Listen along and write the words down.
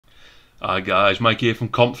Hi guys, Mike here from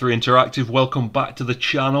Comp3 Interactive. Welcome back to the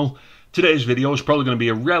channel. Today's video is probably going to be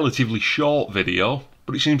a relatively short video,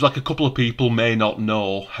 but it seems like a couple of people may not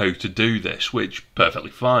know how to do this, which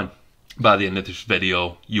perfectly fine. By the end of this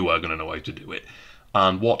video, you are going to know how to do it.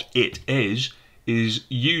 And what it is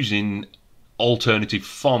using alternative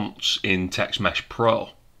fonts in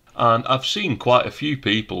TextMeshPro. And I've seen quite a few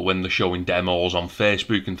people when they're showing demos on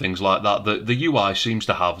Facebook and things like that, the UI seems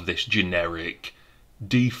to have this generic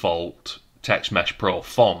default TextMeshPro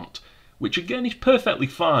font, which again is perfectly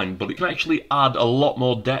fine, but it can actually add a lot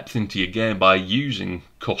more depth into your game by using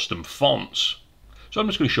custom fonts. So I'm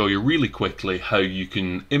just going to show you really quickly how you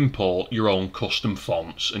can import your own custom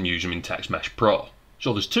fonts and use them in TextMeshPro.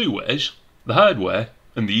 So there's two ways, the hard way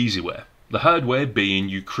and the easy way. The hard way being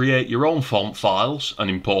you create your own font files and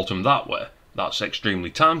import them that way. That's extremely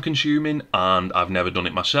time consuming and I've never done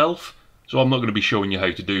it myself, so I'm not going to be showing you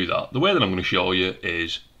how to do that. The way that I'm going to show you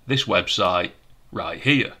is this website right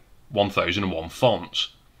here, 1001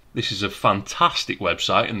 Fonts. This is a fantastic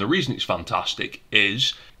website, and the reason it's fantastic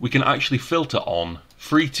is we can actually filter on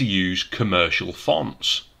free to use commercial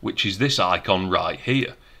fonts, which is this icon right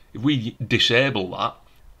here. If we disable that,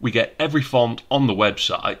 we get every font on the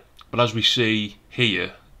website, but as we see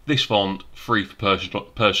here, this font free for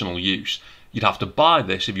personal use. You'd have to buy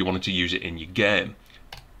this if you wanted to use it in your game.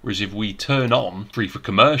 Whereas if we turn on free for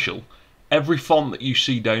commercial, every font that you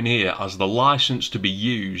see down here has the license to be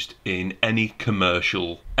used in any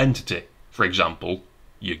commercial entity. For example,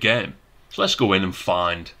 your game. So let's go in and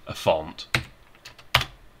find a font.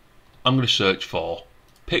 I'm going to search for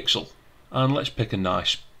Pixel. And let's pick a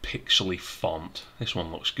nice pixely font. This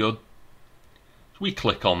one looks good. So we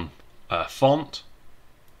click on font,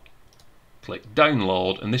 click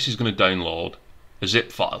download, and this is going to download a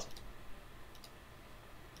zip file.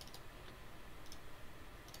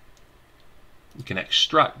 We can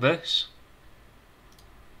extract this,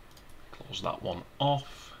 close that one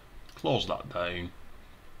off, close that down,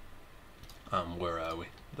 and where are we?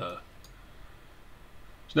 There.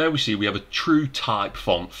 So now we see we have a true type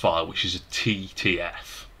font file, which is a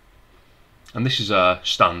TTF. And this is our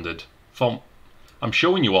standard font. I'm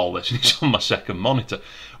showing you all this, and it's on my second monitor.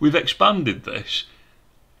 We've expanded this,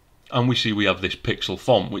 and we see we have this pixel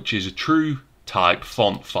font, which is a true type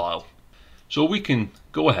font file. So we can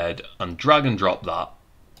go ahead and drag and drop that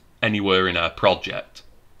anywhere in our project.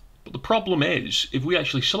 But the problem is, if we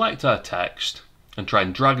actually select our text and try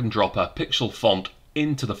and drag and drop our pixel font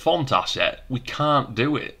into the font asset, we can't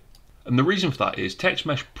do it. And the reason for that is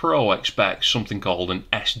TextMeshPro expects something called an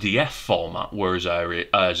SDF format, whereas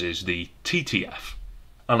ours is the TTF.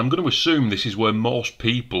 And I'm going to assume this is where most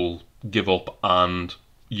people give up and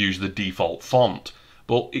use the default font.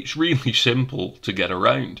 But it's really simple to get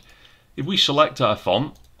around. If we select our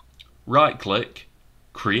font, right click,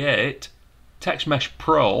 create,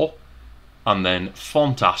 TextMeshPro, and then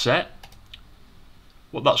font asset,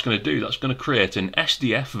 what that's going to do, that's going to create an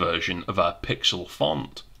SDF version of our pixel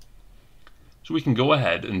font. So we can go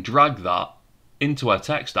ahead and drag that into our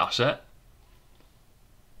text asset,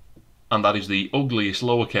 and that is the ugliest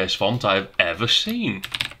lowercase font I've ever seen.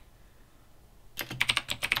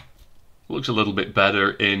 Looks a little bit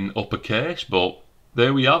better in uppercase, but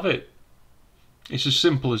there we have it. It's as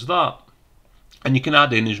simple as that. And you can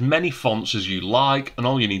add in as many fonts as you like, and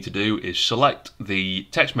all you need to do is select the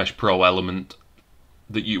TextMeshPro element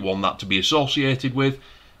that you want that to be associated with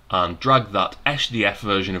and drag that SDF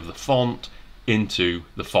version of the font into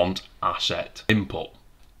the font asset input.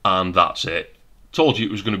 And that's it. Told you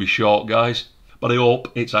it was going to be short, guys, but I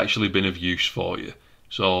hope it's actually been of use for you.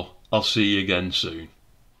 So I'll see you again soon.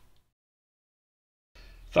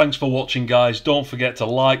 Thanks for watching, guys. Don't forget to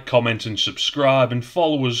like, comment and subscribe, and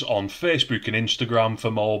follow us on Facebook and Instagram for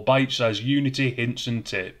more bite-sized Unity hints and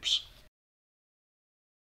tips.